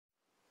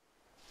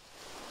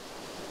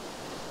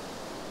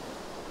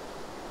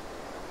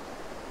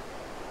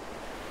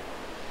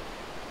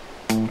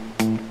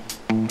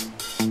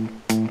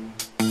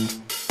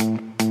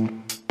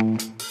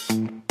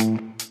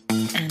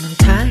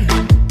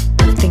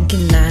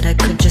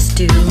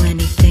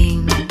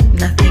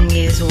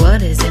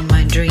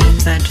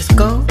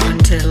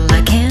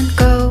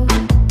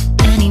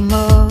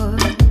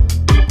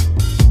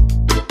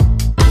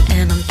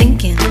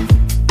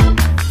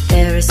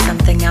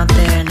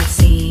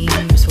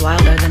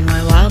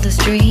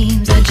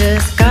dreams. I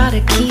just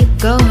gotta keep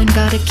going,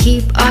 gotta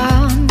keep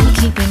on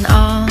keeping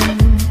on.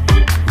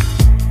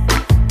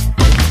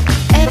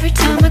 Every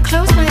time I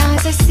close my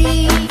eyes I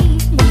see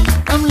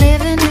I'm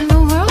living in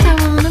the world I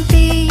wanna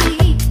be.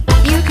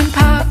 You can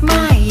park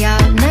my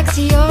yacht next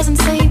to yours in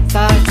St.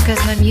 Barths,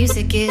 'cause my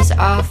music is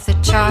off the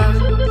chart.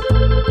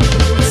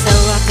 So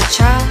off the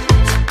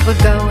charts,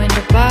 we're going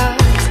to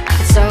bars.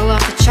 It's so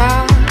off the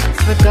charts,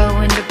 we're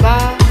going to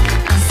bars.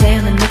 I'm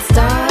sailing with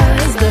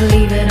stars,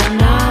 believe it or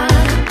not.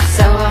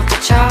 So off the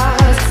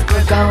charts,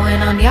 we're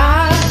going on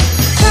yachts.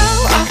 So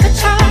off the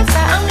charts,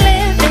 I'm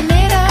living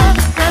it up.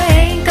 I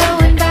ain't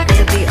going back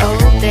to the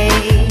old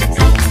days.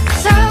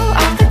 So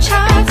off the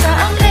charts,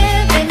 I'm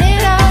living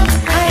it up.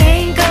 I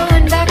ain't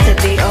going back to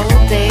the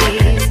old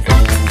days.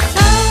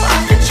 So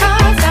off the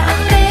charts,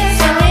 I'm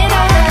living it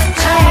up.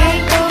 I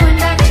ain't going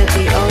back to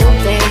the old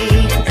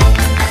days.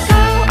 So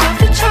off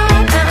the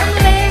charts, I'm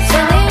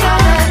living it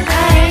up.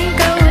 I ain't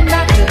going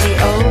back to the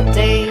old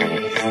days.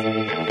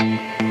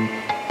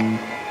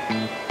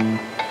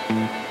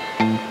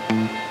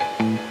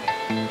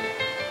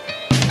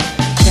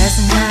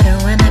 Doesn't matter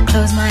when I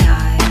close my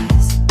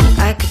eyes.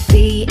 I could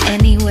be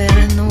anywhere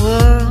in the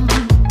world.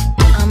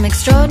 I'm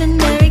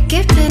extraordinary,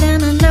 gifted,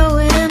 and I know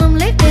it, and I'm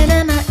lifted,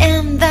 and I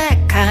am that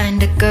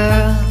kind of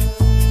girl.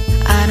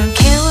 I don't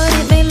care what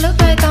it may look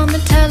like on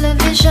the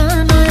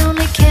television. I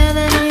only care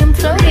that I am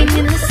floating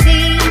in the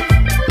sea.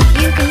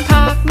 You can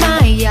park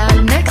my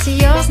yacht next to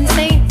yours in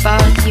St.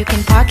 Barths. You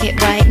can park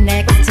it right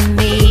next to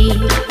me.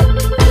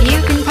 You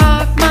can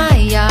park my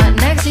yacht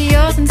next to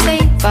yours in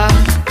St.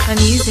 Barths. My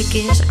music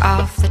is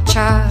off the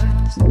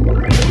charts.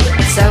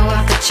 So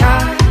off the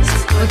charts,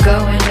 we're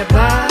going to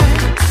bars.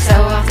 So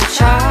off the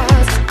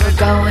charts, we're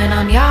going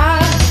on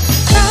yachts.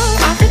 So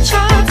off the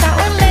charts,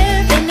 we're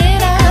living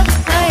it up.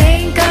 I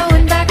ain't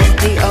going back to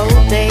the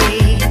old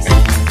days.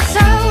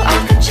 So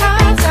off the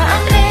charts,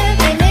 I'm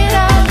living it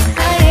up.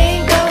 I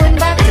ain't going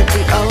back to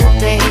the old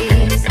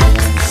days.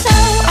 So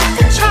off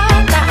the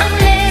charts, I'm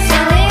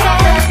living it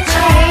up.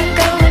 I ain't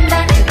going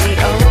back to the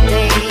old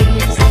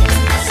days.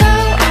 So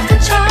off the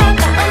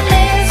charts, I'm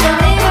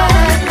living it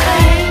up. I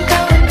ain't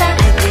going back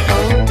to the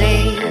old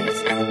days.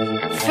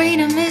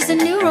 Freedom is the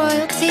new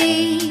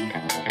royalty.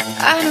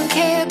 I don't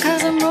care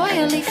 'cause I'm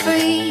royally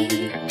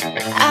free.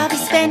 I'll be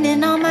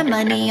spending all my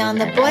money on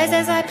the boys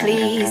as I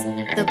please.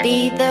 They'll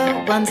be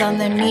the ones on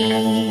their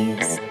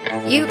knees.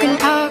 You can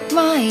park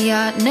my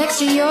yacht next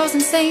to yours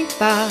in St.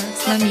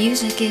 Barths. My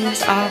music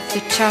is off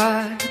the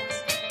chart.